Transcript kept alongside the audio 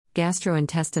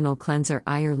Gastrointestinal Cleanser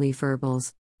Ayurleaf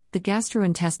Herbals. The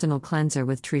gastrointestinal cleanser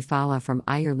with Triphala from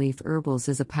Ayurleaf Herbals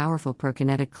is a powerful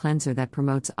prokinetic cleanser that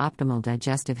promotes optimal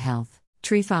digestive health.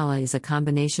 Triphala is a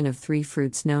combination of 3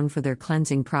 fruits known for their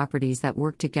cleansing properties that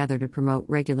work together to promote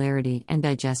regularity and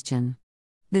digestion.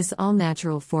 This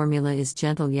all-natural formula is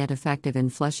gentle yet effective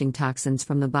in flushing toxins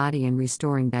from the body and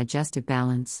restoring digestive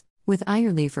balance. With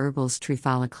Ayurleaf Herbals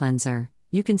Triphala Cleanser,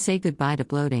 you can say goodbye to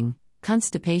bloating,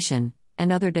 constipation,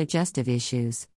 and other digestive issues.